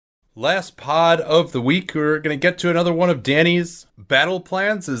Last pod of the week, we're going to get to another one of Danny's battle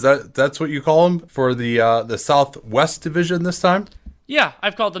plans. That's what you call them for the Southwest Division this time? Yeah,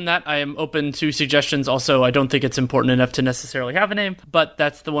 I've called them that. I am open to suggestions. Also, I don't think it's important enough to necessarily have a name, but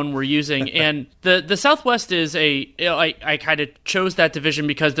that's the one we're using. And the Southwest is I kind of chose that division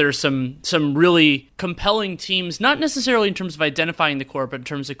because there's some really compelling teams, not necessarily in terms of identifying the core, but in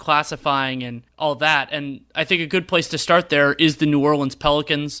terms of classifying and all that. And I think a good place to start there is the New Orleans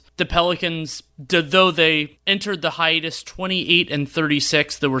Pelicans. The Pelicans, though they entered the hiatus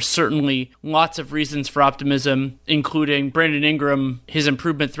 28-36, there were certainly lots of reasons for optimism, including Brandon Ingram, his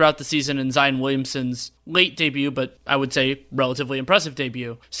improvement throughout the season, and Zion Williamson's late debut, but I would say relatively impressive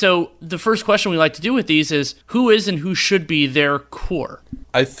debut. So the first question we like to do with these is, who is and who should be their core?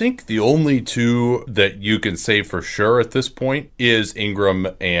 I think the only two that you can say for sure at this point is Ingram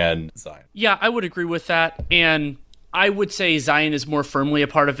and Zion. Yeah, I would agree with that. And I would say Zion is more firmly a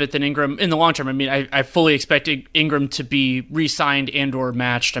part of it than Ingram in the long term. I mean, I fully expect Ingram to be re-signed and or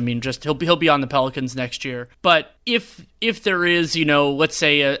matched. I mean, just he'll be on the Pelicans next year. But if there is, let's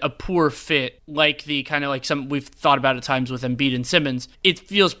say a poor fit, like the kind of like some we've thought about at times with Embiid and Simmons, it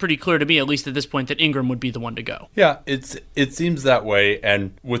feels pretty clear to me, at least at this point, that Ingram would be the one to go. Yeah, it seems that way.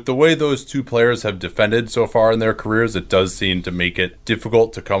 And with the way those two players have defended so far in their careers, it does seem to make it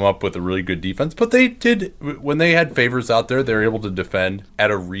difficult to come up with a really good defense. But they did, when they had favors out there, they were able to defend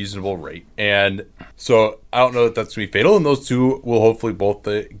at a reasonable rate. And so I don't know that that's going to be fatal. And those two will hopefully both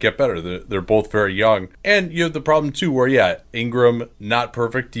get better. They're both very young. And you have the problem too where, yeah, Ingram, not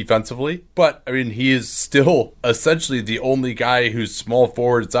perfect defensively, but I mean, he is still essentially the only guy who's small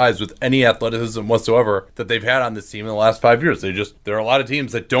forward size with any athleticism whatsoever that they've had on this team in the last 5 years. There are a lot of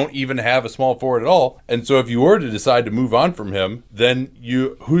teams that don't even have a small forward at all. And so if you were to decide to move on from him, then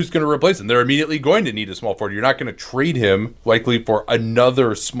who's going to replace him? They're immediately going to need a small forward. You're not going to trade him likely for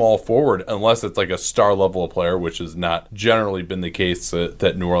another small forward unless it's like a star level of player, which has not generally been the case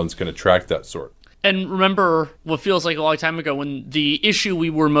that New Orleans can attract that sort. And remember what feels like a long time ago when the issue we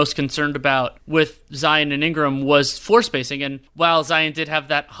were most concerned about with Zion and Ingram was floor spacing. And while Zion did have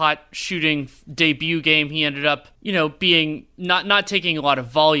that hot shooting debut game, he ended up, being not taking a lot of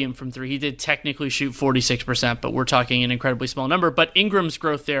volume from three. He did technically shoot 46%, but we're talking an incredibly small number. But Ingram's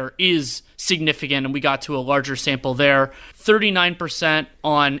growth there is significant, and we got to a larger sample there. 39%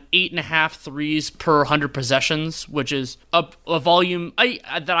 on 8.5 threes per 100 possessions, which is a volume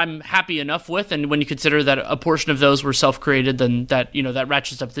that I'm happy enough with. And when you consider that a portion of those were self-created, then that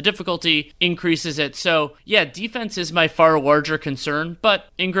ratchets up the difficulty, increases it. So yeah, defense is my far larger concern. But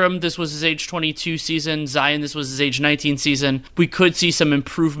Ingram, this was his age 22 season. Zion, this was his age 19 season. We could see some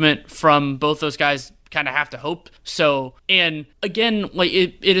improvement from both those guys. Kind of have to hope. So, and again, like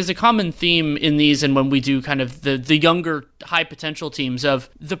it is a common theme in these, and when we do kind of the younger high potential teams, of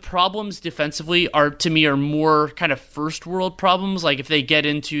the problems defensively are more kind of first world problems. Like if they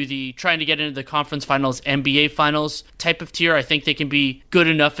trying to get into the conference finals, NBA finals type of tier, I think they can be good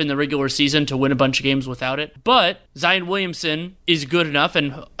enough in the regular season to win a bunch of games without it. But Zion Williamson is good enough,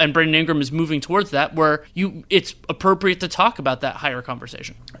 and Brandon Ingram is moving towards that, where it's appropriate to talk about that higher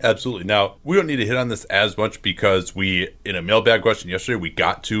conversation. Absolutely. Now, we don't need to hit on this as much because in a mailbag question yesterday, we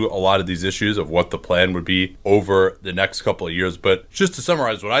got to a lot of these issues of what the plan would be over the next couple of years. But just to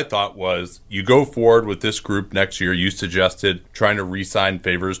summarize, what I thought was you go forward with this group next year. You suggested trying to re-sign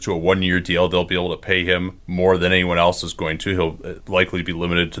Favors to a 1-year deal. They'll be able to pay him more than anyone else is going to. He'll likely be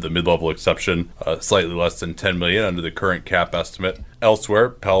limited to the mid-level exception, slightly less than $10 million under the current cap estimate. Elsewhere,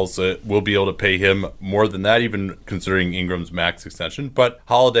 Pels will be able to pay him more than that, even considering Ingram's max extension. But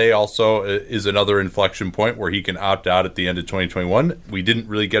Holiday also is another inflection point where he can opt out at the end of 2021. We didn't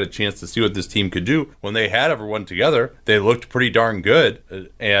really get a chance to see what this team could do. When they had everyone together, they looked pretty darn good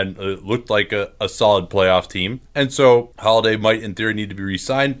and looked like a solid playoff team. And so Holiday might, in theory, need to be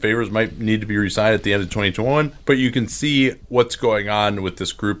re-signed. Favors might need to be re-signed at the end of 2021. But you can see what's going on with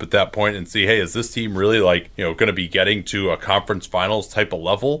this group at that point and see, hey, is this team really going to be getting to a conference final type of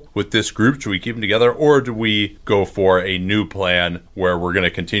level with this group? Should we keep them together, or do we go for a new plan where we're going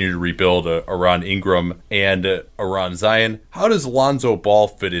to continue to rebuild around Ingram and around Zion? How does Lonzo Ball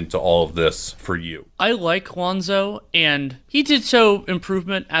fit into all of this for you? I like Lonzo, and he did show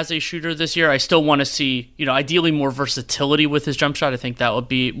improvement as a shooter this year. I still want to see, ideally more versatility with his jump shot. I think that would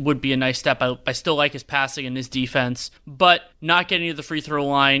be a nice step. I still like his passing and his defense, but not getting to the free throw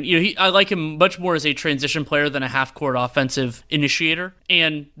line. I like him much more as a transition player than a half-court offensive initiator.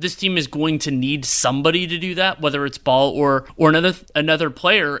 And this team is going to need somebody to do that, whether it's Ball or another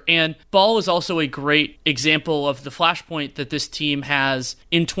player. And Ball is also a great example of the flashpoint that this team has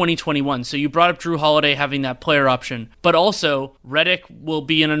in 2021. So you brought up Drew Holiday having that player option, but also also, Redick will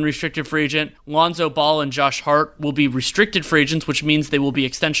be an unrestricted free agent. Lonzo Ball and Josh Hart will be restricted free agents, which means they will be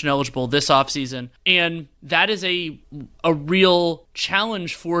extension eligible this offseason. And that is a real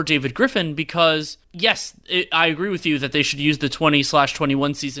challenge for David Griffin because, yes, I agree with you that they should use the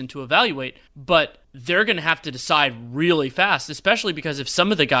 20/21 season to evaluate, but they're going to have to decide really fast, especially because if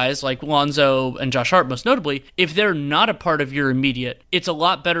some of the guys like Lonzo and Josh Hart, most notably, if they're not a part of your immediate, it's a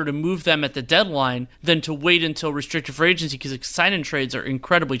lot better to move them at the deadline than to wait until restricted free agency because sign-in trades are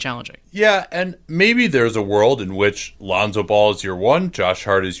incredibly challenging. Yeah, and maybe there's a world in which Lonzo Ball is your 1, Josh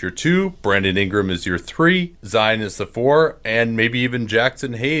Hart is your 2, Brandon Ingram is your 3, Zion is the 4, and maybe even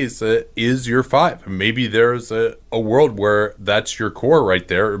Jackson Hayes is your 5. Maybe there's a world where that's your core right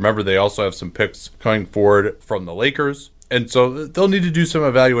there. Remember, they also have some picks coming forward from the Lakers. And so they'll need to do some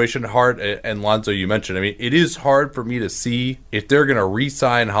evaluation. Hart and Lonzo, you mentioned. I mean, it is hard for me to see if they're going to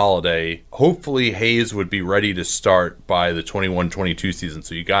re-sign Holiday. Hopefully, Hayes would be ready to start by the 21-22 season.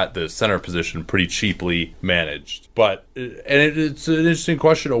 So you got the center position pretty cheaply managed. But it's an interesting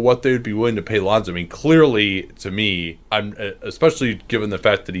question of what they would be willing to pay Lonzo. I mean, clearly, to me, I'm especially given the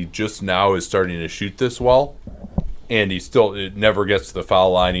fact that he just now is starting to shoot this well. And it never gets to the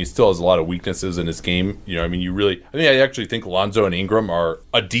foul line. He still has a lot of weaknesses in his game. I actually think Lonzo and Ingram are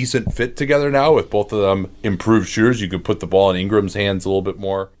a decent fit together now with both of them improved shooters. You could put the ball in Ingram's hands a little bit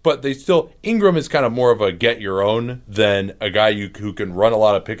more. But Ingram is kind of more of a get your own than a guy who can run a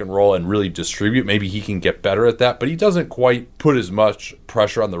lot of pick and roll and really distribute. Maybe he can get better at that, but he doesn't quite put as much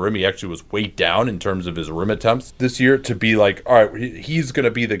pressure on the rim. He actually was way down in terms of his rim attempts this year to be like, all right, he's going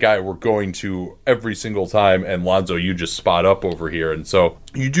to be the guy we're going to every single time, and Lonzo, you just spot up over here. And so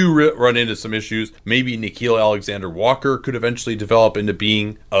you do run into some issues. Maybe Nickeil Alexander-Walker could eventually develop into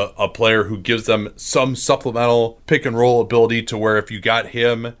being a player who gives them some supplemental pick and roll ability to where if you got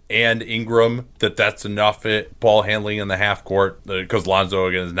him and Ingram, that's enough ball handling in the half court, because Lonzo,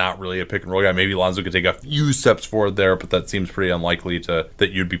 again, is not really a pick and roll guy. Maybe Lonzo could take a few steps forward there, but that seems pretty unlikely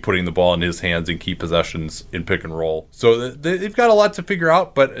that you'd be putting the ball in his hands and keep possessions in pick and roll. So they've got a lot to figure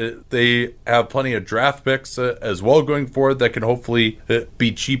out, but they have plenty of draft picks as well going forward that can hopefully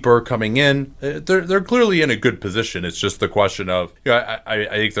be cheaper coming in. They're clearly in a good position. It's just the question of, I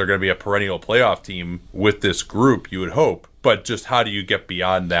think they're going to be a perennial playoff team with this group, you would hope. But just how do you get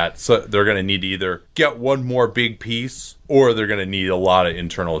beyond that? So they're going to need to either get one more big piece or they're going to need a lot of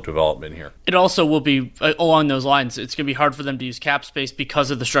internal development here. It also will be, along those lines, it's going to be hard for them to use cap space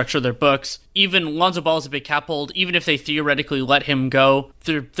because of the structure of their books. Even Lonzo Ball is a big cap hold. Even if they theoretically let him go,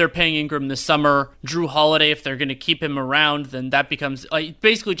 they're paying Ingram this summer. Drew Holiday, if they're going to keep him around, then that becomes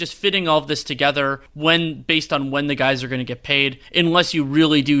basically just fitting all of this together based on when the guys are going to get paid. Unless you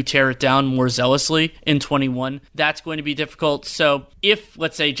really do tear it down more zealously in 21, that's going to be difficult. So if,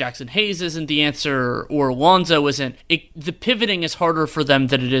 let's say, Jackson Hayes isn't the answer or Lonzo isn't, the pivoting is harder for them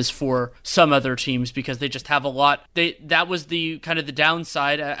than it is for some other teams because they just have a lot. That was the kind of the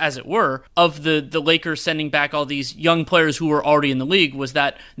downside, as it were, of the Lakers sending back all these young players who were already in the league, was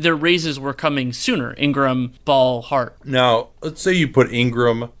that their raises were coming sooner. Ingram, Ball, Hart. Now, let's say you put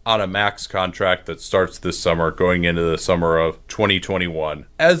Ingram on a max contract that starts this summer going into the summer of 2021.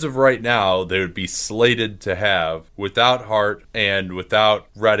 As of right now, they would be slated to have, without Hart and without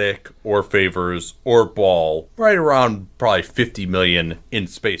Redick or Favors or Ball, right around probably $50 million in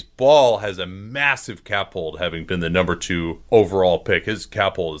space. Ball has a massive cap hold, having been the number 2 overall pick. His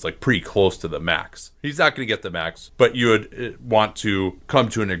cap hold is pretty close to the max. He's not going to get the max, but you would want to come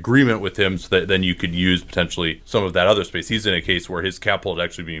to an agreement with him so that then you could use potentially some of that other space. He's in a case where his cap hold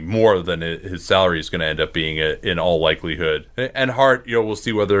actually be more than his salary is going to end up being in all likelihood. And Hart, we'll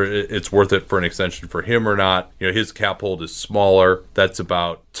see whether it's worth it for an extension for him or not. His cap hold is smaller. That's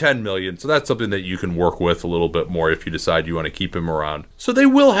about $10 million. So that's something that you can work with a little bit more if you decide you want to keep him around. So they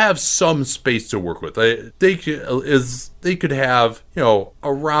will have some space to work with. They could have,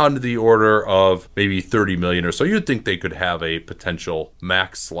 around the order of maybe $30 million or so. You'd think they could have a potential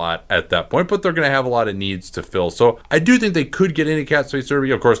max slot at that point, but they're going to have a lot of needs to fill. So I do think they could get into cap space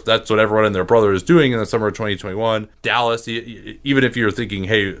derby. Of course, that's what everyone and their brother is doing in the summer of 2021. Dallas, even if you're thinking,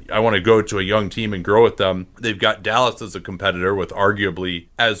 hey, I want to go to a young team and grow with them, they've got Dallas as a competitor with arguably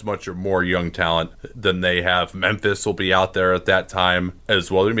as much or more young talent than they have. Memphis will be out there at that time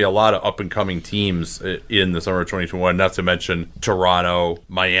as well. There'll be a lot of up-and-coming teams in the summer of 2021, not to mention Toronto,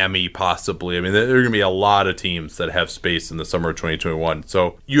 Miami possibly. I mean, there are going to be a lot of teams that have space in the summer of 2021.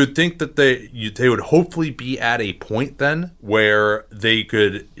 So you would think that they would hopefully be at a point then where they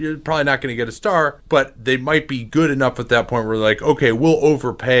could, you're probably not going to get a star, but they might be good enough at that point where they're like, okay, we'll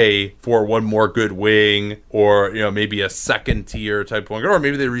overpay for one more good wing or, maybe a second tier type wing, or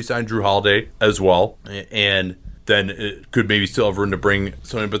maybe they re-sign Drew Holiday as well. And then it could maybe still have room to bring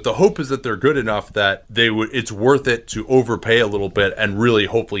someone. But the hope is that they're good enough that it's worth it to overpay a little bit and really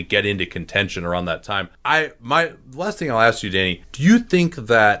hopefully get into contention around that time. My last thing I'll ask you, Danny, do you think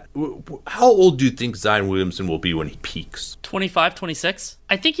that, how old do you think Zion Williamson will be when he peaks? 25, 26?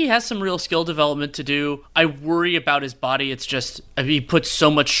 I think he has some real skill development to do. I worry about his body. It's just, he puts so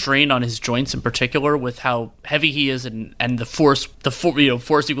much strain on his joints in particular with how heavy he is and the force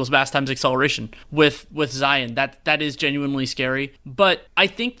equals mass times acceleration with Zion. That is genuinely scary. But I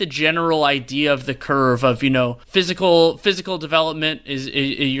think the general idea of the curve of, physical development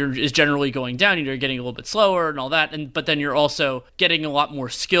is generally going down. You're getting a little bit slower and all that. But then you're also getting a lot more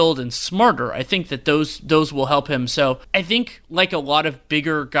skilled and smarter. I think that those will help him. So I think, like a lot of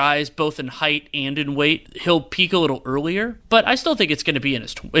bigger guys, both in height and in weight, he'll peak a little earlier, but I still think it's going to be in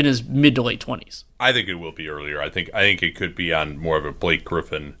his mid to late 20s. I think it will be earlier. I think it could be on more of a Blake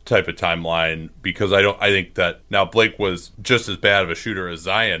Griffin type of timeline, because I think that now Blake was just as bad of a shooter as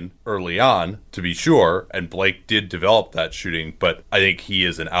Zion early on, to be sure, and Blake did develop that shooting, but I think he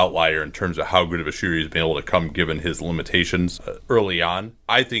is an outlier in terms of how good of a shooter he's been able to come given his limitations early on.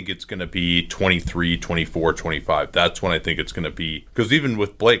 I think it's going to be 23, 24, 25. That's when I think it's going to be, because even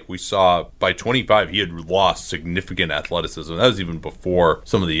with Blake, we saw by 25 he had lost significant athleticism. That was even before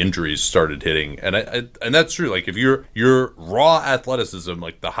some of the injuries started hitting. And that's true. Like, if your raw athleticism,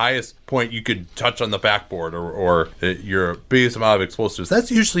 like the highest point you could touch on the backboard or your biggest amount of explosives,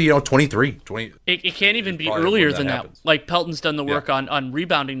 that's usually 23, 20. It can't even be earlier than that. Like, Pelton's done the work on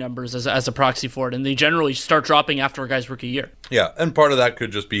rebounding numbers as a proxy for it, and they generally start dropping after a guy's rookie year. Yeah, and part of that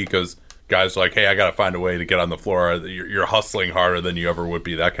could just be because guys are like, hey, I got to find a way to get on the floor. You're hustling harder than you ever would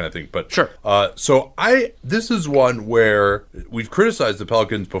be, that kind of thing. But sure. So this is one where we've criticized the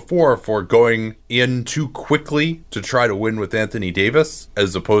Pelicans before for going in too quickly to try to win with Anthony Davis,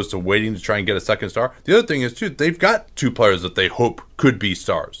 as opposed to waiting to try and get a second star. The other thing is, too, they've got two players that they hope could be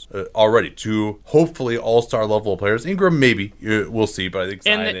stars already, two hopefully all-star level players. Ingram, maybe, we'll see, but I think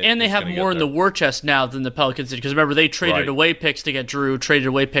Zion and they have more in the war chest now than the Pelicans did, because remember, they traded away picks to get Drew, traded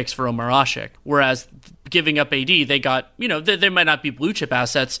away picks for Omar Ashik, whereas giving up AD, they got, they might not be blue chip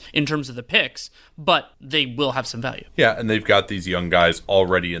assets in terms of the picks, but they will have some value. Yeah, and they've got these young guys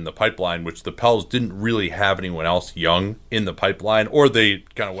already in the pipeline, which the Pels didn't really have anyone else young in the pipeline, or they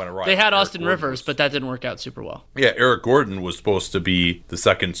kind of went awry. They had Austin Rivers, but that didn't work out super well. Yeah, Eric Gordon was supposed to be the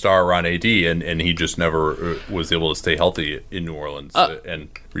second star around AD, and he just never was able to stay healthy in New Orleans and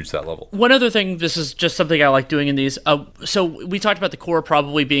reach that level. One other thing, this is just something I like doing in these. So we talked about the core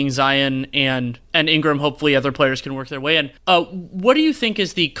probably being Zion and Ingram. Hopefully other players can work their way in. What do you think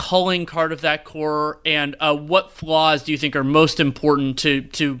is the calling card of that core, and what flaws do you think are most important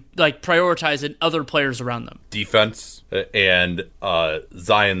to like prioritize in other players around them? Defense and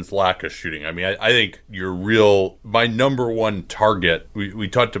Zion's lack of shooting. I mean, I think my number one target, we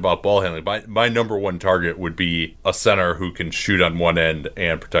talked about ball handling, my number one target would be a center who can shoot on one end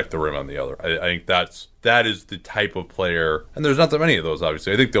and protect the rim on the other. I think that is the type of player, and there's not that many of those,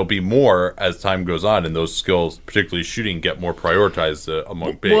 obviously. I think there'll be more as time goes on, and those skills, particularly shooting, get more prioritized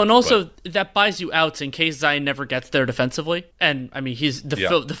among bigs. Well, and also that buys you outs in case Zion never gets there defensively. And I mean,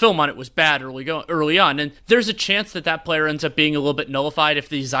 the film on it was bad early on, and there's a chance that player ends up being a little bit nullified if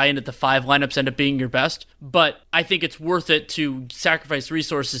the Zion at the 5 lineups end up being your best. But I think it's worth it to sacrifice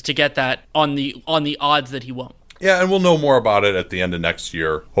resources to get that on the odds that he won't. Yeah, and we'll know more about it at the end of next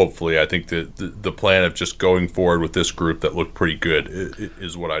year, hopefully. I think the plan of just going forward with this group that looked pretty good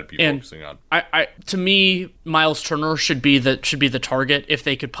is what I'd be focusing on. To me, Miles Turner should be the target if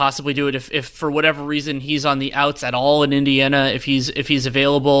they could possibly do it. If for whatever reason he's on the outs at all in Indiana, if he's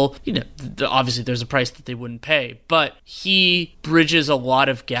available, obviously there's a price that they wouldn't pay, but he bridges a lot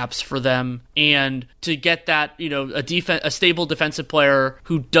of gaps for them. And to get that, a stable defensive player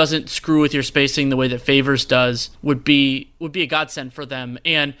who doesn't screw with your spacing the way that Favors does would be a godsend for them.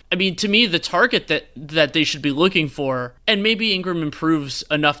 And I mean, to me, the target that they should be looking for, and maybe Ingram improves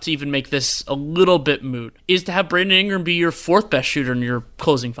enough to even make this a little bit moot, is to have Brandon Ingram be your 4th best shooter in your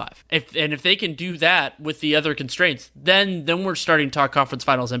closing 5. If they can do that with the other constraints, then we're starting to talk conference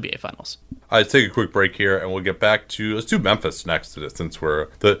finals, NBA finals. Let's take a quick break here, and we'll get back to, let's do Memphis next, since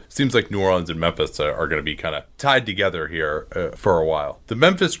seems like New Orleans and Memphis are going to be kind of tied together here for a while. The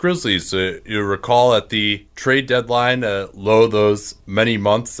Memphis Grizzlies, you recall at the trade deadline, low those many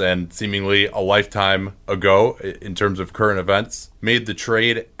months and seemingly a lifetime ago in terms of current events, made the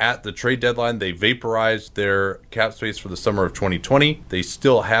trade at the trade deadline. They vaporized their cap space for the summer of 2020. They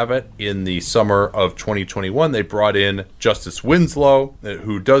still have it in the summer of 2021. They brought in Justice Winslow,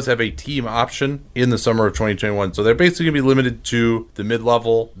 who does have a team option in the summer of 2021. So they're basically going to be limited to the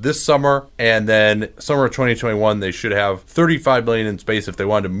mid-level this summer, and then summer of 2021 they should have $35 million in space. If they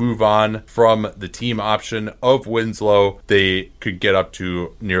wanted to move on from the team option of Winslow, they could get up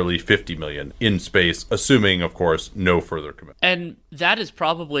to nearly $50 million in space, assuming, of course, no further commitment. And that is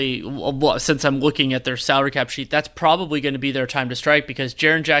probably, since I'm looking at their salary cap sheet, that's probably going to be their time to strike, because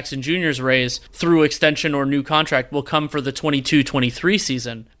Jaren Jackson Jr.'s raise through extension or new contract will come for the 22-23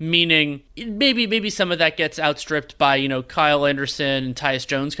 season, meaning maybe some of that gets outstripped by, Kyle Anderson and Tyus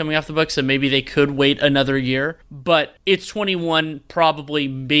Jones coming off the books, so maybe they could wait another year, but it's 21, probably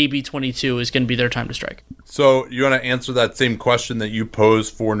maybe 22 is going to be their time to strike. So you want to answer that same question that you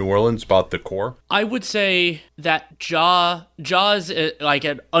posed for New Orleans about the core? I would say that Ja's like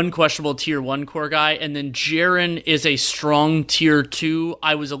an unquestionable tier 1 core guy, and then Jaren is a strong tier 2.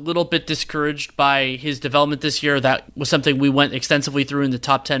 I was a little bit discouraged by his development this year. That was something we went extensively through in the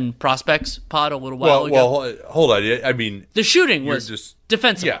top 10 prospects pod a little while ago. Well, hold on. I mean, the shooting was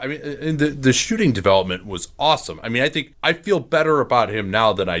defensive. Yeah, I mean, the shooting development was awesome. I mean, I feel better about him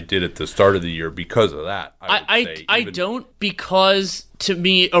now than I did at the start of the year because of that. I don't, because to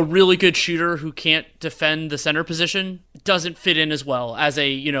me, a really good shooter who can't defend the center position doesn't fit in as well as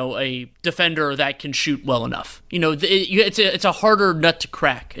a defender that can shoot well enough. It's a harder nut to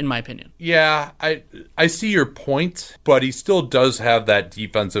crack, in my opinion. Yeah, I see your point, but he still does have that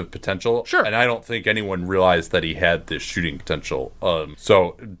defensive potential. Sure. And I don't think anyone realized that he had this shooting potential. I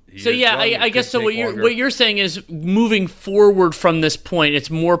guess so. What you're saying is, moving forward from this point, it's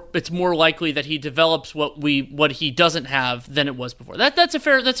more likely that he develops what he doesn't have than it was before. That's a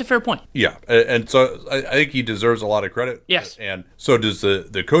fair point. Yeah, and so I think he deserves a lot of credit. Yes, and so does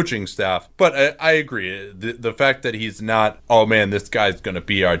the coaching staff. But I agree. The fact that he's not, oh man, this guy's going to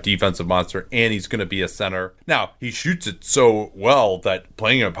be our defensive monster, and he's going to be a center. Now he shoots it so well that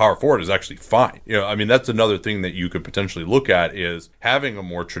playing a power forward is actually fine. I mean, that's another thing that you could potentially look at, is having a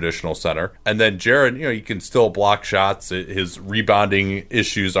more traditional center. And then Jaren, he can still block shots. His rebounding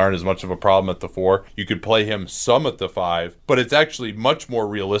issues aren't as much of a problem at the 4. You could play him some at the 5, but it's actually much more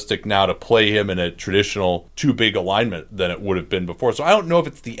realistic now to play him in a traditional 2-big alignment than it would have been before. So I don't know if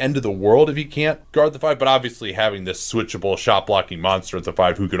it's the end of the world if he can't guard the 5, but obviously having this switchable shot blocking monster at the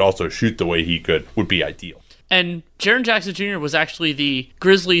 5 who could also shoot the way he could would be ideal. And Jaren Jackson Jr. was actually the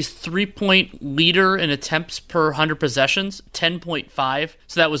Grizzlies' 3-point leader in attempts per 100 possessions, 10.5.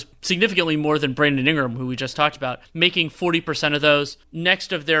 So that was significantly more than Brandon Ingram, who we just talked about, making 40% of those.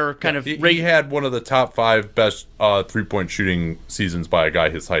 Next of their he had one of the top 5 best 3-point shooting seasons by a guy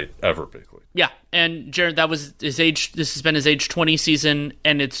his height ever, basically. Yeah, and Jaren, that was his age. This has been his age 20 season,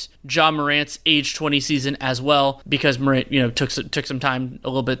 and it's Ja Morant's age 20 season as well, because Morant, took some time a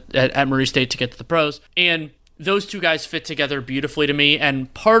little bit at Murray State to get to the pros, and those two guys fit together beautifully to me.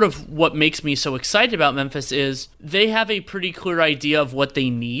 And part of what makes me so excited about Memphis is they have a pretty clear idea of what they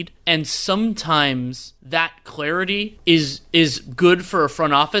need, and sometimes that clarity is good for a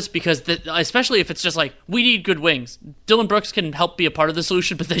front office, because especially if it's just like, we need good wings. Dillon Brooks can help be a part of the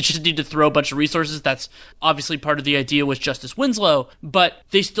solution, but they just need to throw a bunch of resources. That's obviously part of the idea with Justice Winslow, but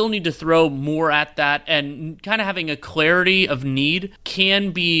they still need to throw more at that, and kind of having a clarity of need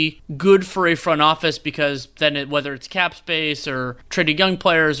can be good for a front office, because then whether it's cap space or trading young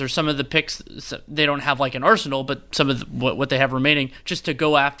players or some of the picks, they don't have like an arsenal, but some of what they have remaining, just to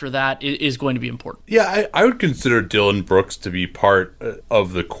go after that is going to be important. Yeah, I would consider Dillon Brooks to be part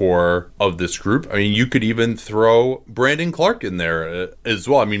of the core of this group. I mean, you could even throw Brandon Clark in there as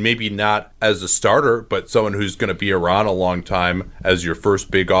well. I mean, maybe not as a starter, but someone who's going to be around a long time as your first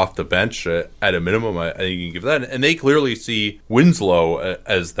big off the bench at a minimum. I think you can give that. And they clearly see Winslow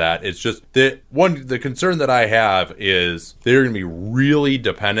as that. It's just the concern that I have is they're going to be really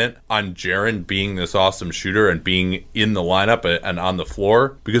dependent on Jaren being this awesome shooter and being in the lineup and on the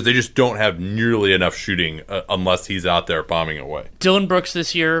floor, because they just don't have nearly enough shooting unless he's out there bombing away. Dillon Brooks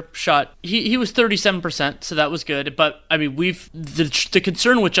this year shot, he was 37%, so that was good. But I mean, the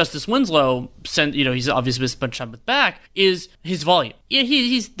concern with Justice Winslow, he's obviously missed a bunch of time with back, is his volume.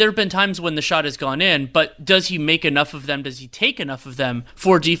 Yeah, there have been times when the shot has gone in, but does he make enough of them? Does he take enough of them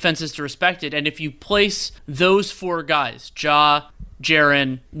for defenses to respect it? And if you place those 4 guys, Ja,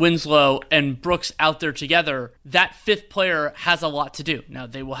 Jaren, Winslow, and Brooks out there together, that fifth player has a lot to do. Now,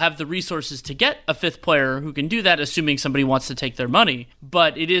 they will have the resources to get a fifth player who can do that, assuming somebody wants to take their money.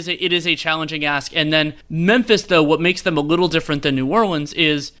 But it is a challenging ask. And then Memphis, though, what makes them a little different than New Orleans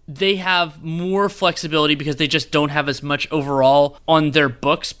is they have more flexibility because they just don't have as much overall on their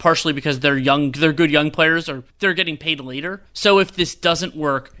books, partially because they're good young players, or they're getting paid later. So if this doesn't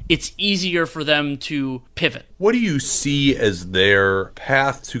work, it's easier for them to pivot. What do you see as their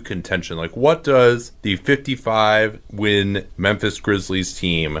path to contention? Like, what does the 55-win Memphis Grizzlies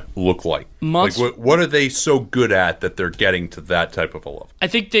team look like? What are they so good at that they're getting to that type of a level? I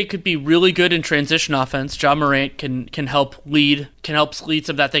think they could be really good in transition offense. Ja Morant can help lead some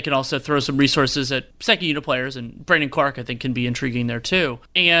of that. They can also throw some resources at second unit players, and Brandon Clark, I think, can be intriguing there too.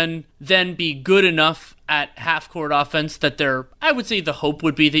 And then be good enough at half-court offense that I would say the hope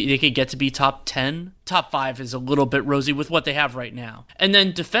would be that they could get to be top 10. Top 5 is a little bit rosy with what they have right now. And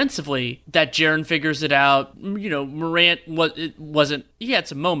then defensively, that Jaren figures it out. Morant he had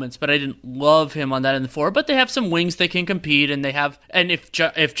some moments, but I didn't love him on that in the 4. But they have some wings that can compete, and if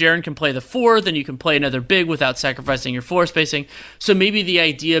Jaren can play the 4, then you can play another big without sacrificing your floor spacing. So maybe the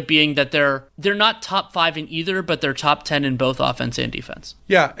idea being that they're not top 5 in either, but they're top 10 in both offense and defense.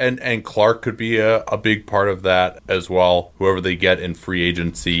 Yeah, and Clark could be a big part of that as well. Whoever they get in free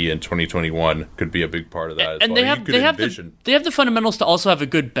agency in 2021 could be a big part of that as and well. They have the fundamentals to also have a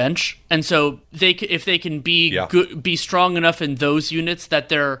good bench, and so if they can be strong enough in those units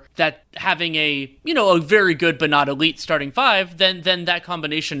that having a very good but not elite starting 5, then that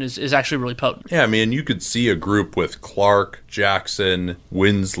combination is actually really potent. Yeah, I mean, you could see a group with Clark, Jackson,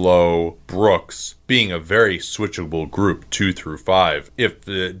 Winslow, Brooks being a very switchable group 2 through 5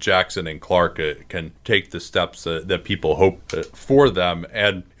 if Jackson and Clark can take the steps that people hope for them.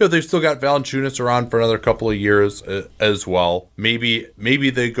 And they've still got Valanciunas around for another couple of years as well. Maybe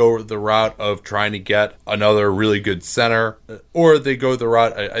they go the route of trying to get another really good center, or they go the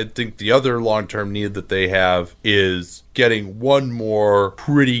route, I think the other long-term need that they have is getting one more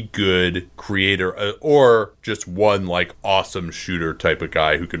pretty good creator, or just one awesome shooter type of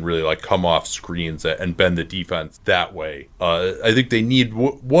guy who can really come off screens and bend the defense that way. I think they need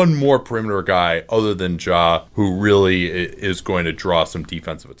one more perimeter guy other than Ja who really is going to draw some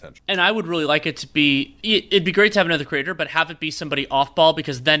defensive attention. And I would really like it to be, it'd be great to have another creator, but have it be somebody off ball,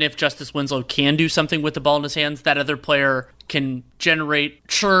 because then if Justice Winslow can do something with the ball in his hands, that other player can generate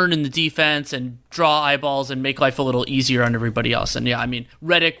churn in the defense and draw eyeballs and make life a little easier on everybody else. And yeah, I mean,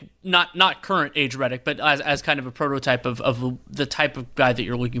 Redick, not current age Redick, but as kind of a prototype of the type of guy that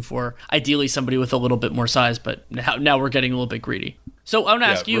you're looking for. Ideally somebody with a little bit more size, but now we're getting a little bit greedy. So I want to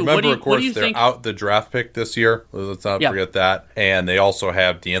ask you, remember, what do you they're think? Out the draft pick this year. Let's not forget that. And they also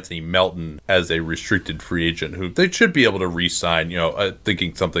have DeAnthony Melton as a restricted free agent who they should be able to re-sign.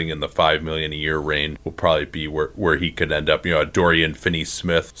 Thinking something in the $5 million a year range will probably be where he could end up. A Dorian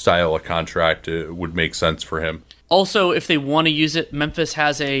Finney-Smith style of contract would make sense for him. Also, if they want to use it, Memphis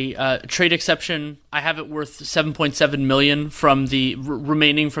has a trade exception. I have it worth $7.7 million from the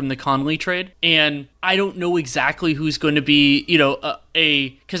remaining from the Conley trade, and I don't know exactly who's going to be,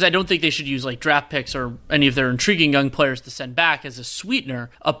 because I don't think they should use draft picks or any of their intriguing young players to send back as a sweetener.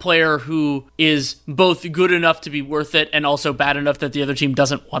 A player who is both good enough to be worth it and also bad enough that the other team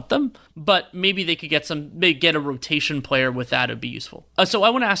doesn't want them. But maybe they could get a rotation player with that. It'd be useful. So I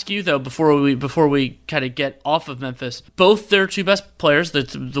want to ask you though, before we kind of get off of Memphis, both their two best players,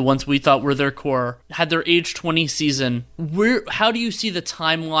 the ones we thought were their core, had their age 20 season. How do you see the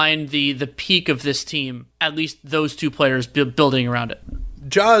timeline, the peak of this team, at least those two players building around it?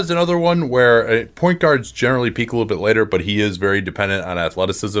 Ja is another one where point guards generally peak a little bit later, but he is very dependent on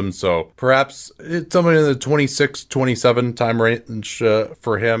athleticism. So perhaps it's somewhere in the 26, 27 time range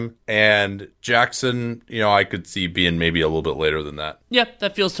for him. And Jackson, I could see being maybe a little bit later than that. Yeah,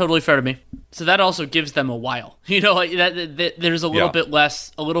 that feels totally fair to me. So that also gives them a while. There's a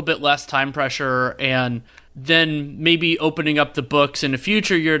little bit less time pressure, and then maybe opening up the books in a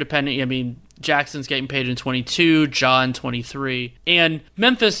future year, depending. I mean, Jackson's getting paid in 22, Ja in 23. And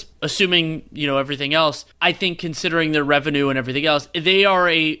Memphis, assuming, everything else, I think considering their revenue and everything else, they are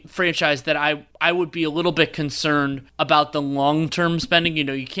a franchise that I would be a little bit concerned about the long-term spending.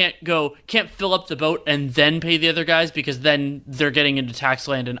 You can't fill up the boat and then pay the other guys, because then they're getting into tax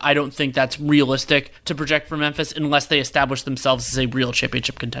land, and I don't think that's realistic to project for Memphis unless they establish themselves as a real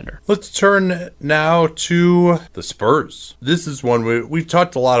championship contender. Let's turn now to the Spurs. This is one we've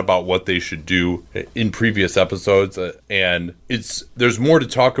talked a lot about what they should do in previous episodes, and there's more to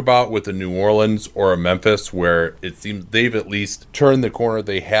talk about with a New Orleans or a Memphis, where it seems they've at least turned the corner.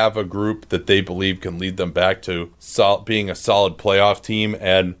 They have a group that they believe can lead them back to being a solid playoff team.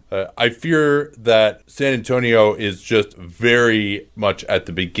 And I fear that San Antonio is just very much at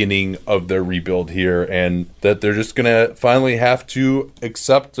the beginning of their rebuild here, and that they're just going to finally have to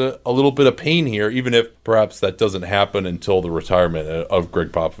accept a little bit of pain here, even if perhaps that doesn't happen until the retirement of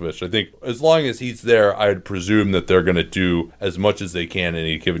Greg Popovich. I think as long as he's there, I'd presume that they're going to do as much as they can in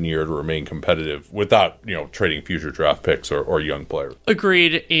any given year to remain competitive without, trading future draft picks or young players.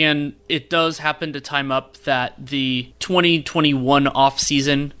 Agreed, and it does happen to time up that the 2021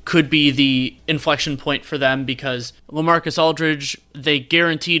 offseason could be the inflection point for them, because LaMarcus Aldridge, they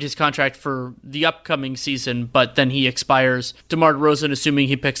guaranteed his contract for the upcoming season, but then he expires. DeMar DeRozan, assuming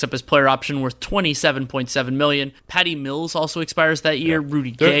he picks up his player option, worth $27.7 million. Patty Mills also expires that year.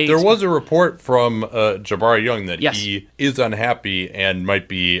 Rudy Gay. There was a report from Jabari Young that Yes. he is unhappy and might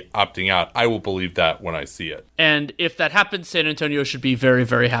be opting out. I will believe that when I see it. And if that happens, San Antonio should be very,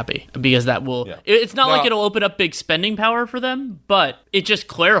 very happy, because that will... Yeah. It's not Now, like it'll open up big spending power for them, but it just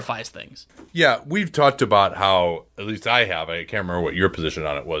clarifies things. Yeah, we've talked about how, at least I have, I can't remember what your position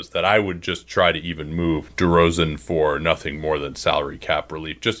on it was, that I would just try to even move DeRozan for nothing more than salary cap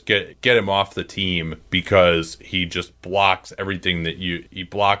relief. Just get him off the team, because he just blocks everything he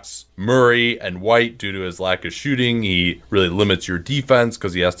blocks Murray and White due to his lack of shooting. He really limits your defense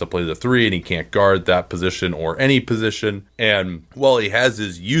because he has to play the three and he can't guard that position or any position. And while he has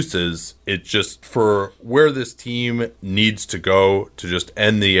his uses, it's just for where this team needs to go to just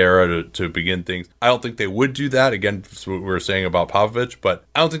end the era to begin things. I don't think they would do that. Again, that's what we were saying about Popovich, but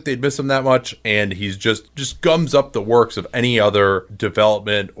I don't think they'd miss him that much. And he's just gums up the works of any other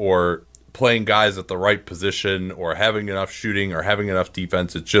development or playing guys at the right position or having enough shooting or having enough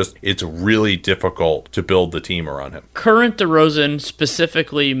defense. It's really difficult to build the team around him. Current DeRozan,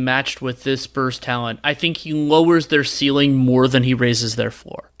 specifically matched with this Spurs talent, I think he lowers their ceiling more than he raises their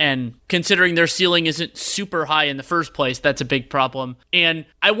floor. And considering their ceiling isn't super high in the first place, that's a big problem. And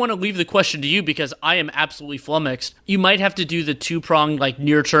I want to leave the question to you, because I am absolutely flummoxed. You might have to do the two-pronged,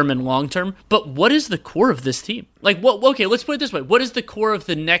 near term and long term, but what is the core of this team? Okay, let's put it this way. What is the core of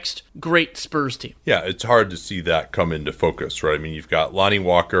the next great Spurs team? Yeah, it's hard to see that come into focus, right? I mean, you've got Lonnie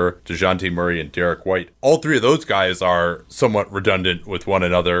Walker, DeJounte Murray, and Derek White. All three of those guys are somewhat redundant with one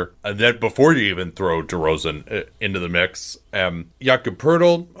another. And then before you even throw DeRozan into the mix, Jakob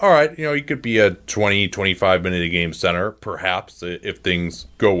Poeltl, all right, he could be a 20, 25 minute a game center, perhaps, if things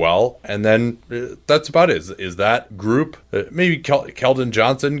go well. And then that's about it. Is that group, maybe Keldon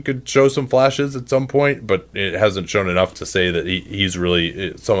Johnson could show some flashes at some point, but it hasn't shown enough to say that he's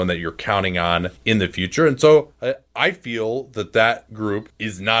really someone that you're counting on in the future. And so I feel that group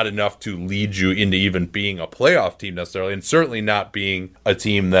is not enough to lead you into even being a playoff team necessarily, and certainly not being a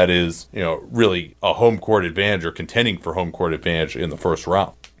team that is, really a home court advantage or contending for home court advantage in the first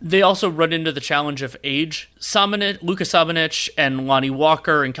round. They also run into the challenge of age. Luka Samanic and Lonnie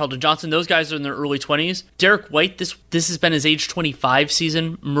Walker and Keldon Johnson, those guys are in their early 20s. Derek White, this has been his age 25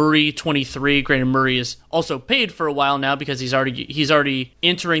 season. Murray, 23. Granted, Murray is also paid for a while now because he's already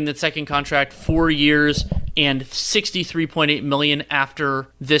entering the second contract, 4 years and $63.8 million after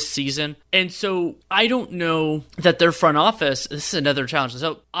this season. And so I don't know that their front office, this is another challenge.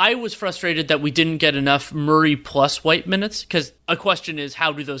 So I was frustrated that we didn't get enough Murray plus White minutes, because a question is,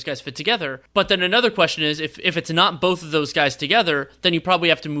 how do those guys fit together? But then another question is, if it's not both of those guys together, then you probably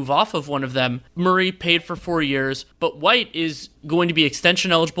have to move off of one of them. Murray paid for 4 years, but White is going to be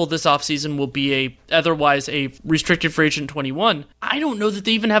extension eligible this offseason, will be otherwise a restricted free agent 21. I don't know that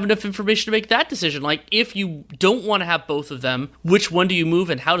they even have enough information to make that decision. If you don't want to have both of them, which one do you move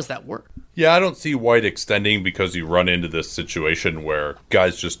and how does that work? Yeah, I don't see White extending, because you run into this situation where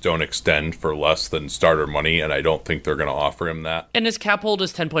guys just don't extend for less than starter money, and I don't think they're going to offer him that. And his cap hold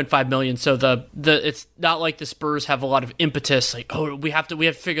is $10.5 million, so it's not like the Spurs have a lot of impetus, we have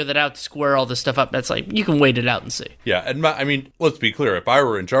to figure that out to square all this stuff up. That's you can wait it out and see. Yeah, and let's be clear, if I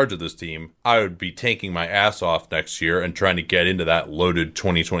were in charge of this team, I would be tanking my ass off next year and trying to get into that loaded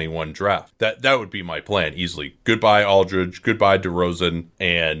 2021 draft. That would be my plan easily. Goodbye Aldridge, goodbye DeRozan,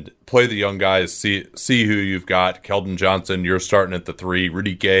 and play the young guys, see who you've got. Keldon Johnson, you're starting at the 3.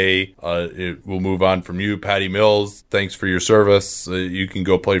 Rudy Gay, we'll move on from you. Patty Mills, thanks for your service. You can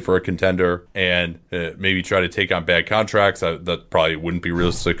go play for a contender and maybe try to take on bad contracts. That probably wouldn't be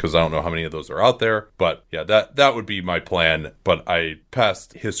realistic, because I don't know how many of those are out there. But yeah, that would be my plan. But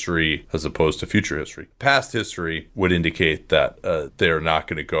past history, as opposed to future history, past history would indicate that they're not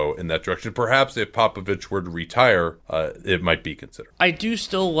going to go in that direction. Perhaps if Popovich were to retire, it might be considered. I do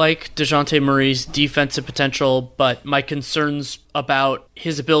still like like DeJounte Murray's defensive potential, but my concerns about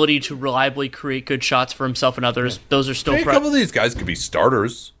his ability to reliably create good shots for himself and others, those are still... A couple of these guys could be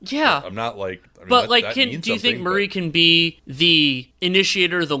starters. Yeah. I'm not like... But do you think Murray can be the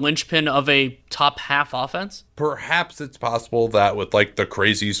initiator, the linchpin of a top half offense? Perhaps it's possible that with like the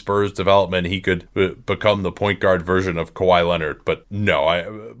crazy Spurs development, he could become the point guard version of Kawhi Leonard. But no,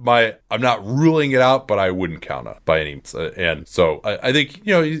 I'm not ruling it out, but I wouldn't count on it by any means. And so I think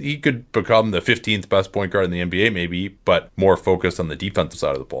he could become the 15th best point guard in the NBA, maybe, but more focused on the defensive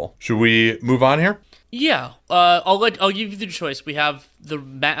side of the ball. Should we move on here? Yeah, I'll give you the choice. We have the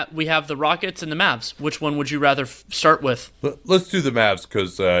Rockets and the Mavs. Which one would you rather start with? Let's do the Mavs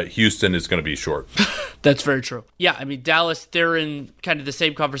because Houston is going to be short. That's very true. Yeah, I mean Dallas, they're in kind of the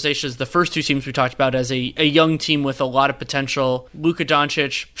same conversation as the first two teams we talked about as a young team with a lot of potential. Luka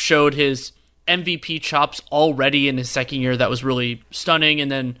Doncic showed his MVP chops already in his second year. That was really stunning.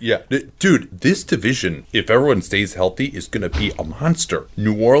 And then dude, this division, if everyone stays healthy, is going to be a monster.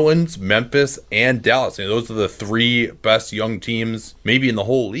 New Orleans, Memphis, and Dallas. Those are the three best young teams maybe in the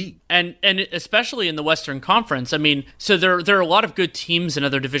whole league. And especially in the Western Conference. I mean, so there are a lot of good teams in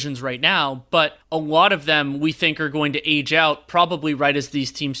other divisions right now, but a lot of them we think are going to age out probably right as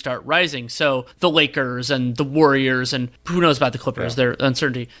these teams start rising. So the Lakers and the Warriors and who knows about the Clippers, their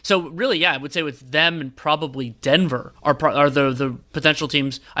uncertainty. So really, I would say with them and probably Denver are the potential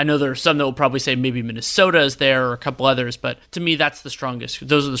teams. I know there are some that will probably say maybe Minnesota is there or a couple others, but to me, that's the strongest.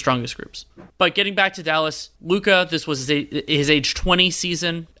 Those are the strongest groups. But getting back to Dallas, Luka, this was his age 20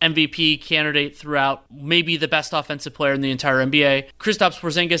 season, MVP candidate throughout, maybe the best offensive player in the entire NBA. Kristaps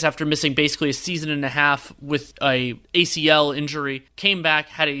Porzingis, after missing basically a season and a half with a ACL injury, came back,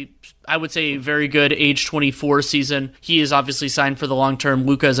 had I would say a very good age 24 season. He is obviously signed for the long term.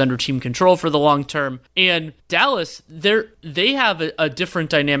 Luka is under team control for the long term. And Dallas, they have a different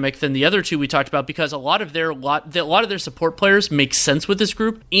dynamic than the other two we talked about because a lot of their support players make sense with this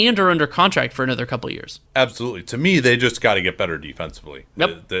group and are under contract for another couple of years. Absolutely. To me, they just got to get better defensively.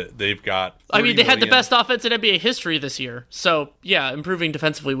 Yep. They've got... they had the best offense in NBA history this year. So, yeah, improving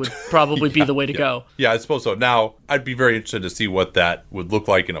defensively would probably be the way to go. Yeah, I suppose so. Now, I'd be very interested to see what that would look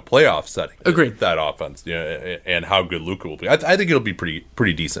like in a playoff setting. Agreed. That offense, and how good Luka will be. I think it'll be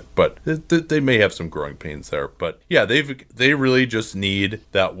pretty decent, but they may have some growing pains there. But yeah, they really just need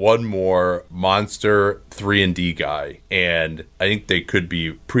that one more monster 3-and-D guy, and I think they could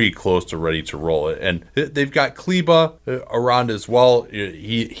be pretty close to ready to roll it. And they've got Kleba around as well.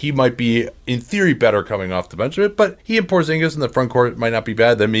 He might be in theory better coming off the bench of it, but he and Porzingis in the front court might not be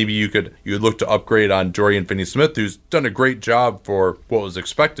bad. Then maybe you would look to upgrade on Dorian Finney-Smith, who's done a great job for what was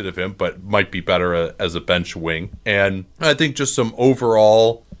expected of him, but might be better as a bench wing. And I think just an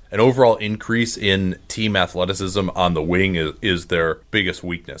overall increase in team athleticism on the wing is their biggest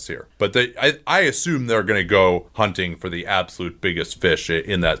weakness here. But I assume they're going to go hunting for the absolute biggest fish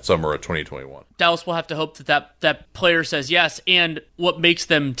in that summer of 2021. Dallas will have to hope that player says yes. And what makes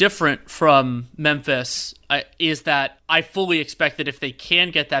them different from Memphis is that I fully expect that if they can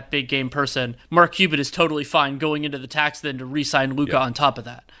get that big game person, Mark Cuban is totally fine going into the tax then to re-sign Luka on top of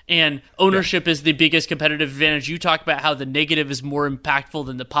that. And ownership is the biggest competitive advantage. You talk about how the negative is more impactful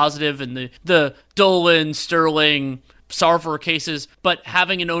than the positive and the Dolan, Sterling, Sarver cases, but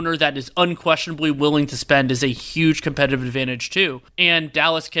having an owner that is unquestionably willing to spend is a huge competitive advantage too. And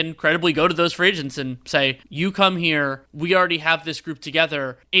Dallas can credibly go to those free agents and say, you come here, we already have this group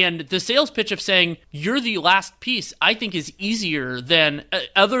together. And the sales pitch of saying, you're the last piece, I think is easier than,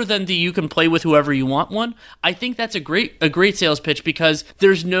 other than you can play with whoever you want one. I think that's a great sales pitch because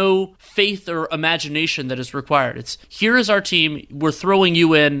there's no faith or imagination that is required. It's, here is our team, we're throwing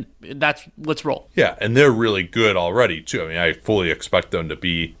you in, let's roll. Yeah, and they're really good already too. I mean, I fully expect them to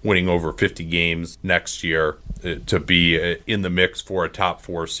be winning over 50 games next year, to be in the mix for a top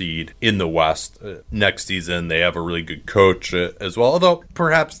 4 seed in the West next season. They have a really good coach as well, although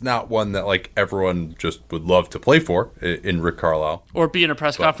perhaps not one that like everyone just would love to play for in Rick Carlisle. Or be in a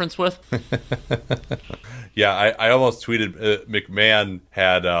press conference with. Yeah, I almost tweeted McMahon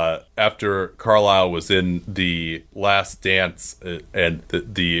had, after Carlisle was in the Last Dance and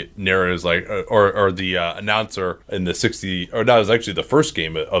the narrative is like, or the announcer in the 60, or no, it was actually the first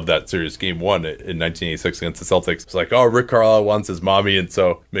game of that series, game 1 in 1986 against the Celtics. It's like, oh, Rick Carlisle wants his mommy. And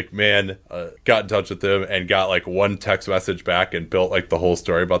so McMahon got in touch with him and got like one text message back and built like the whole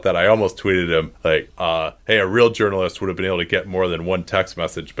story about that. I almost tweeted him like, hey, a real journalist would have been able to get more than one text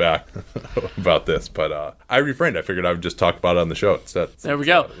message back about this. But I refrained. I figured I would just talk about it on the show instead. There we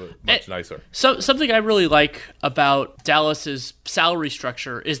go. Much nicer. So something I really like about Dallas's salary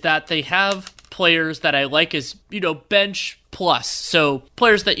structure is that they have players that I like as, bench plus. So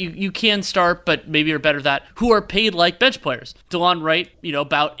players that you can start, but maybe are better that, who are paid like bench players. DeLon Wright,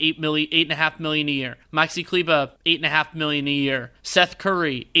 about $8.5 million a year. Maxi Kleber, $8.5 million a year. Seth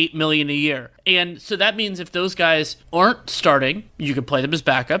Curry, $8 million a year. And so that means if those guys aren't starting, you could play them as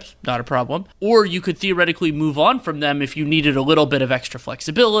backups, not a problem. Or you could theoretically move on from them if you needed a little bit of extra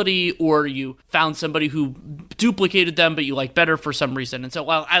flexibility, or you found somebody who duplicated them but you like better for some reason. And so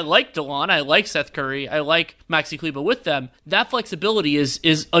while I like DeLon, I like Seth Curry, I like Maxi Kleber with them, that flexibility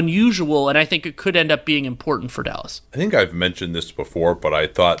is unusual, and I think it could end up being important for Dallas. I think I've mentioned this before, but I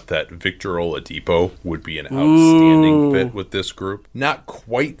thought that Victor Oladipo would be an outstanding fit with this group. Not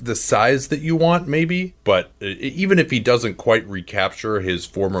quite the size that you want, maybe, but even if he doesn't quite recapture his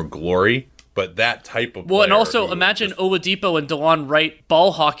former glory, but that type of player. And also imagine Oladipo and DeLon Wright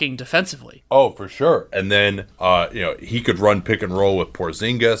ball hawking defensively. Oh, for sure. And then, he could run pick and roll with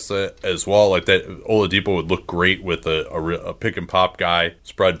Porzingis as well. Like that, Oladipo would look great with a pick and pop guy,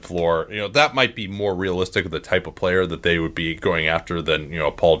 spread floor. That might be more realistic of the type of player that they would be going after than,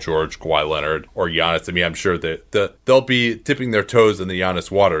 Paul George, Kawhi Leonard, or Giannis. I mean, I'm sure that they'll be tipping their toes in the Giannis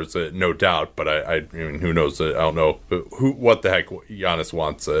waters, no doubt. But I mean, who knows? I don't know what the heck Giannis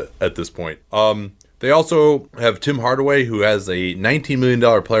wants at this point. They also have Tim Hardaway, who has a $19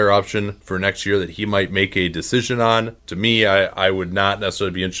 million player option for next year that he might make a decision on. To me, I would not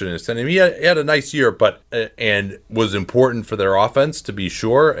necessarily be interested in extending him. He had a nice year, and was important for their offense, to be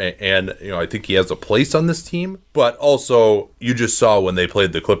sure. And I think he has a place on this team. But also, you just saw when they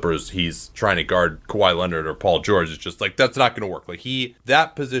played the Clippers, he's trying to guard Kawhi Leonard or Paul George. It's just like, that's not going to work. Like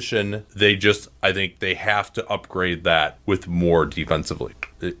that position, I think they have to upgrade that with more defensively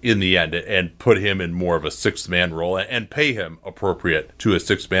in the end, and put him in more of a sixth-man role and pay him appropriate to a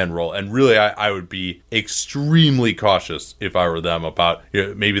sixth-man role. And really, I would be extremely cautious if I were them about,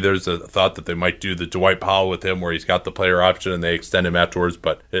 maybe there's a thought that they might do the Dwight Powell with him where he's got the player option and they extend him afterwards,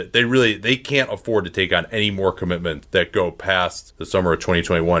 but they can't afford to take on any more commitment that go past the summer of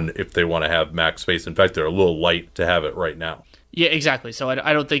 2021 if they want to have max space. In fact, they're a little light to have it right now. Yeah, exactly. So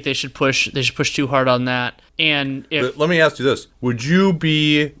I don't think they should push too hard on that. And let me ask you this. Would you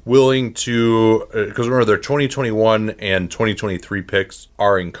be willing to, because remember their 2021 and 2023 picks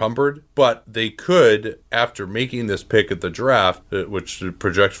are encumbered, but they could, after making this pick at the draft, which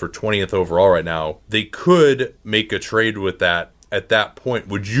projects for 20th overall right now, they could make a trade with that. At that point,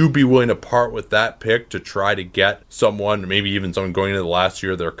 would you be willing to part with that pick to try to get someone, maybe even someone going into the last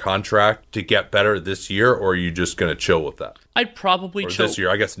year of their contract, to get better this year, or are you just going to chill with that? I'd probably chill. This year,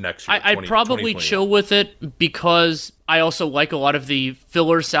 I guess next year. I'd probably chill with it because I also like a lot of the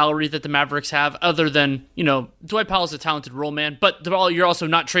filler salary that the Mavericks have, other than, Dwight Powell's a talented role man, but you're also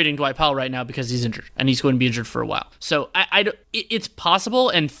not trading Dwight Powell right now because he's injured, and he's going to be injured for a while. So it's possible,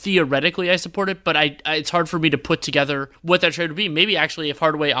 and theoretically I support it, but it's hard for me to put together what that trade would be. Maybe actually if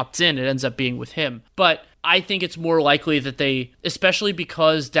Hardaway opts in, it ends up being with him. But I think it's more likely that they, especially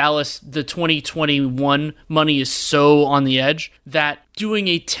because Dallas, the 2021 money is so on the edge, that doing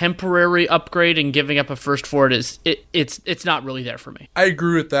a temporary upgrade and giving up a first for it it's not really there for me. I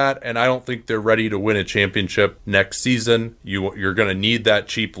agree with that, and I don't think they're ready to win a championship next season. You're going to need that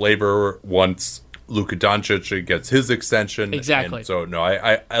cheap labor once Luka Doncic gets his extension. Exactly. And so no,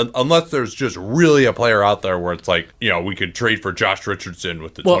 I unless there's just really a player out there where it's like, we could trade for Josh Richardson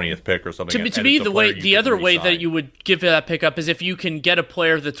with the 20th pick or something. To me, the other way that you would give that pickup is if you can get a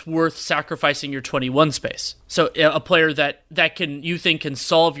player that's worth sacrificing your 21 space. So a player that you think can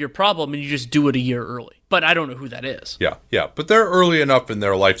solve your problem, and you just do it a year early. But I don't know who that is. Yeah. But they're early enough in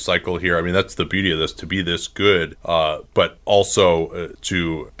their life cycle here. I mean, that's the beauty of this, to be this good, but also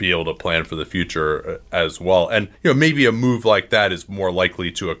to be able to plan for the future as well. And, maybe a move like that is more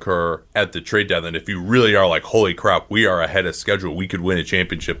likely to occur at the trade deadline. If you really are like, holy crap, we are ahead of schedule, we could win a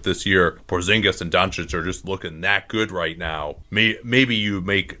championship this year. Porzingis and Doncic are just looking that good right now. Maybe you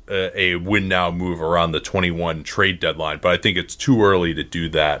make a win now move around the 21 trade deadline, but I think it's too early to do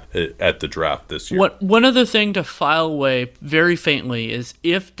that at the draft this year. One other thing to file away very faintly is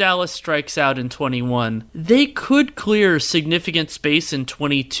if Dallas strikes out in 21, they could clear significant space in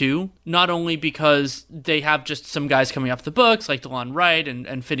 22, not only because they have just some guys coming off the books like DeLon Wright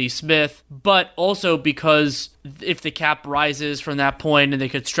and Finney-Smith, but also because if the cap rises from that point and they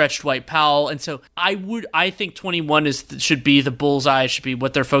could stretch Dwight Powell. And so I think 21 should be the bullseye, should be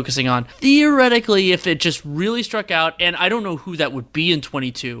what they're focusing on. Theoretically, if it just really struck out, and I don't know who that would be in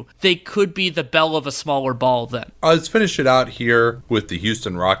 22, they could be the belle of a smaller ball then. Let's finish it out here with the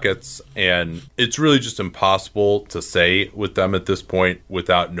Houston Rockets, and it's really just impossible to say with them at this point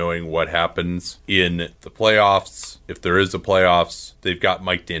without knowing what happens in the playoffs. If there is a playoffs, they've got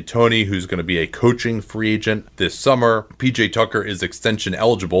Mike D'Antoni, who's going to be a coaching free agent this summer. PJ Tucker is extension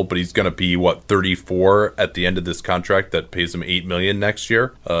eligible, but he's going to be 34 at the end of this contract that pays him $8 million next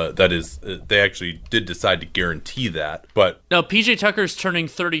year. That is, they actually did decide to guarantee that. But no, PJ Tucker's turning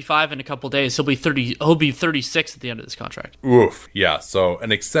 35 in a couple days. He'll be 36 at the end of this contract. Oof, yeah. So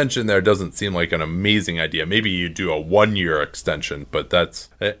an extension there doesn't seem like an amazing idea. Maybe you do a 1-year extension, but that's,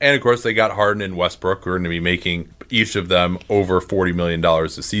 and of course they got Harden and Westbrook. We're going to be making each of them over $40 million a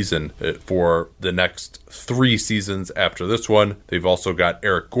season for the next 3 seasons after this one. They've also got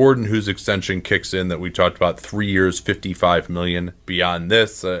Eric Gordon, whose extension kicks in that we talked about, 3 years, $55 million beyond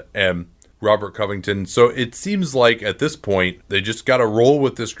this, and Robert Covington. So it seems like at this point, they just got to roll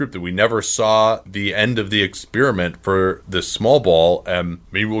with this group, that we never saw the end of the experiment for this small ball. And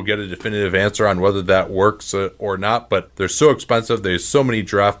maybe we'll get a definitive answer on whether that works or not. But they're so expensive. There's so many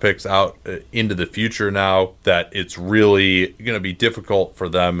draft picks out into the future now that it's really going to be difficult for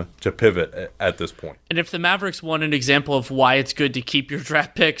them to pivot at this point. And if the Mavericks want an example of why it's good to keep your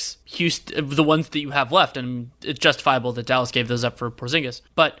draft picks, Houston, the ones that you have left, and it's justifiable that Dallas gave those up for Porzingis,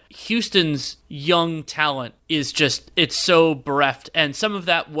 but Houston's young talent is just, it's so bereft. And some of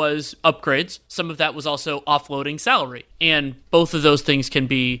that was upgrades. Some of that was also offloading salary. And both of those things can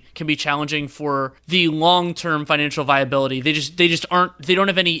be challenging for the long-term financial viability. They don't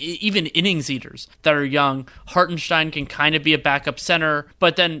have any even innings eaters that are young. Hartenstein can kind of be a backup center,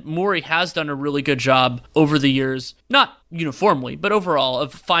 but then Morey has done a really good job over the years, not uniformly, but overall,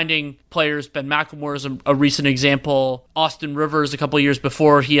 of finding players. Ben McLemore is a recent example. Austin Rivers a couple years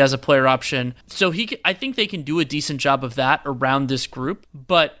before, he has a player option. So I think they can do a decent job of that around this group,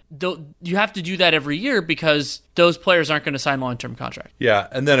 but you have to do that every year because those players aren't going to sign long-term contracts. Yeah,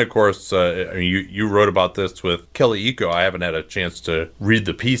 and then of course, you wrote about this with Kelly Iko. I haven't had a chance to read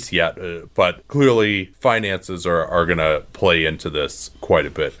the piece yet, but clearly finances are going to play into this quite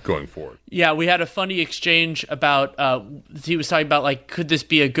a bit going forward. Yeah, we had a funny exchange about, he was talking about, like, could this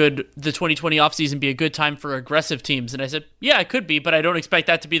be the 2020 offseason be a good time for aggressive teams? And I said, yeah, it could be, but I don't expect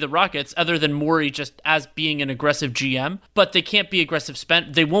that to be the Rockets, other than Morey just as being an aggressive GM. But they can't be aggressive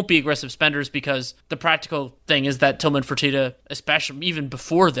they won't be aggressive spenders, because the practical thing is that Tillman Fertitta, especially even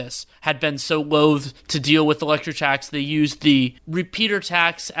before this, had been so loath to deal with electric tax. They used the repeater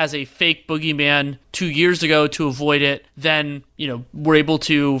tax as a fake boogeyman 2 years ago to avoid it. Then, we're able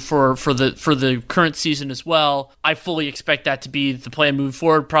to for the current season as well. I fully expect that to be the plan moving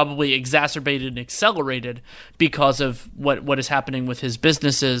forward, probably exacerbated and accelerated because of what is happening with his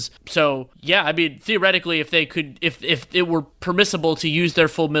businesses. So yeah, I mean, theoretically, if it were permissible to use their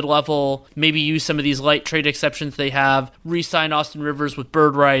full mid-level, maybe use some of these light trade exceptions they have, re-sign Austin Rivers with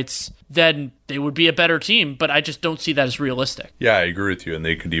bird rights, then they would be a better team, but I just don't see that as realistic. Yeah, I agree with you, and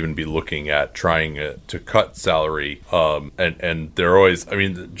they could even be looking at trying to cut salary, and they're always,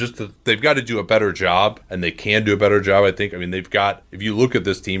 they've got to do a better job, and they can do a better job, I think. I mean, they've got, if you look at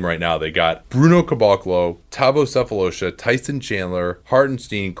this team right now, they got Bruno Caboclo, Thabo Sefolosha, Tyson Chandler,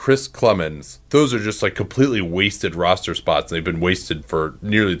 Hartenstein, Chris Clemens. Those are just like completely wasted roster spots, and they've been wasted for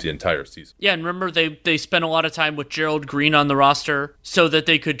nearly the entire season. Yeah, and remember, they spent a lot of time with Gerald Green on the roster so that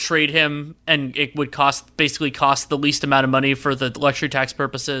they could trade him, and it would cost the least amount of money for the luxury tax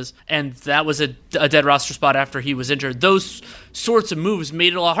purposes, and that was a dead roster spot after he was injured. Those sorts of moves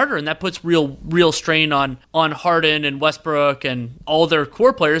made it a lot harder, and that puts real strain on Harden and Westbrook and all their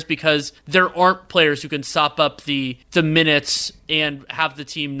core players, because there aren't players who can sop up the minutes and have the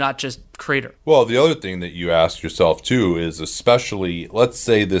team not just crater. Well, the other thing that you ask yourself too is, especially, let's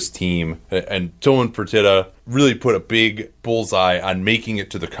say this team, and Tillman Fertitta really put a big bullseye on making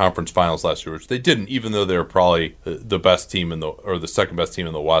it to the conference finals last year, which they didn't, even though they were probably the best team or the second best team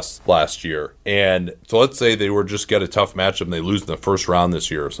in the West last year. And so let's say they were just get a tough matchup and they lose in the first round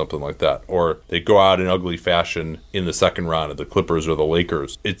this year or something like that, or they go out in ugly fashion in the second round of the Clippers or the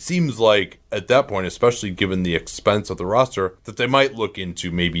Lakers. It seems like at that point, especially given the expense of the roster, that they might look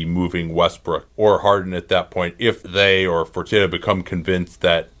into maybe moving Westbrook or Harden at that point, if they or Fertitta become convinced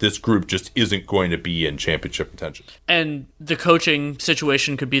that this group just isn't going to be in championship contention. And the coaching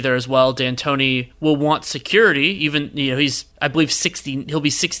situation could be there as well. D'Antoni will want security, even, he's, I believe, 60. He'll be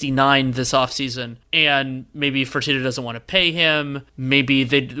 69 this offseason, and maybe Fertitta doesn't want to pay him. Maybe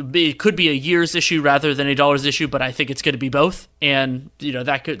it could be a year's issue rather than a dollar's issue, but I think it's going to be both. and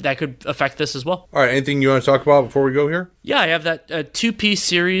that could affect this as well. All right, anything you want to talk about before we go here? Yeah, I have that two-piece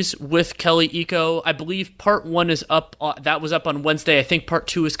series with Kelly Iko. I believe part 1 is up. That was up on Wednesday. I think part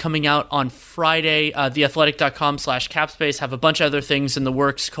 2 is coming out on Friday. theathletic.com/capspace have a bunch of other things in the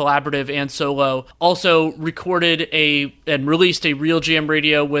works, collaborative and solo. Also recorded and released a Real GM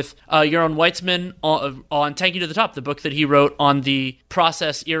Radio with Yaron Weitzman on Tanky to the Top, the book that he wrote on the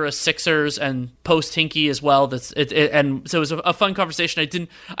process era Sixers and post Hinkie as well. And so it was a fun conversation.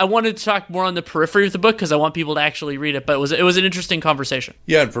 I wanted to talk more on the periphery of the book because I want people to actually read it, but it was an interesting conversation.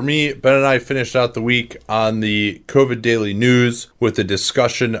 Yeah, and for me, Ben and I finished out the week on the COVID Daily News with a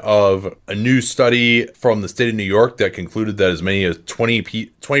discussion of a new study from the state of New York that concluded that as many as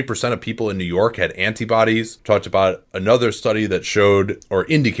 20% of people in New York had antibodies. Talked about another study that showed, or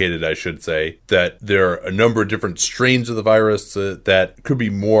indicated, I should say, that there are a number of different strains of the virus that could be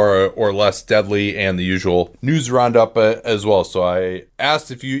more or less deadly, and the usual news roundup as well. So I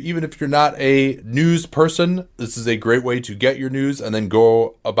asked even if you're not a news person, this is a great way to get your news and then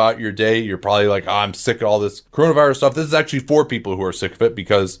go about your day. You're probably like, I'm sick of all this coronavirus stuff. This is actually for people who are sick of it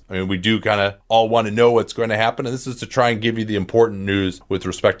because, we do kind of all want to know what's going to happen. And this is to try and give you the important news with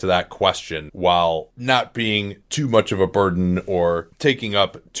respect to that question while not being too much of a burden or taking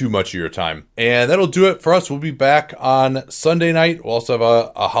up too much of your time. And that'll do it for us. We'll be back on Sunday night. We'll also have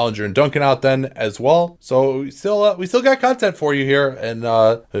a Hollinger and Duncan out then as well. So we still got content for you here. And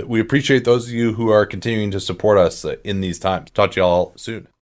we appreciate those of you who are continuing to support us in these times. Talk to you all soon.